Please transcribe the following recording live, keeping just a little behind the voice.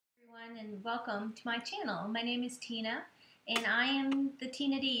everyone, and welcome to my channel. My name is Tina, and I am the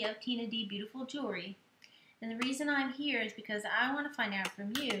Tina D of Tina D Beautiful Jewelry. And the reason I'm here is because I want to find out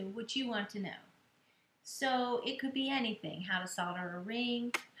from you what you want to know. So it could be anything: how to solder a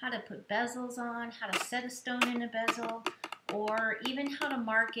ring, how to put bezels on, how to set a stone in a bezel, or even how to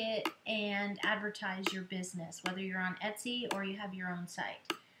market and advertise your business, whether you're on Etsy or you have your own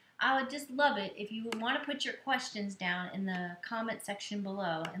site. I would just love it if you would want to put your questions down in the comment section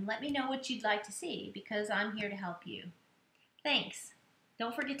below and let me know what you'd like to see, because I'm here to help you. Thanks.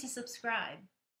 Don't forget to subscribe.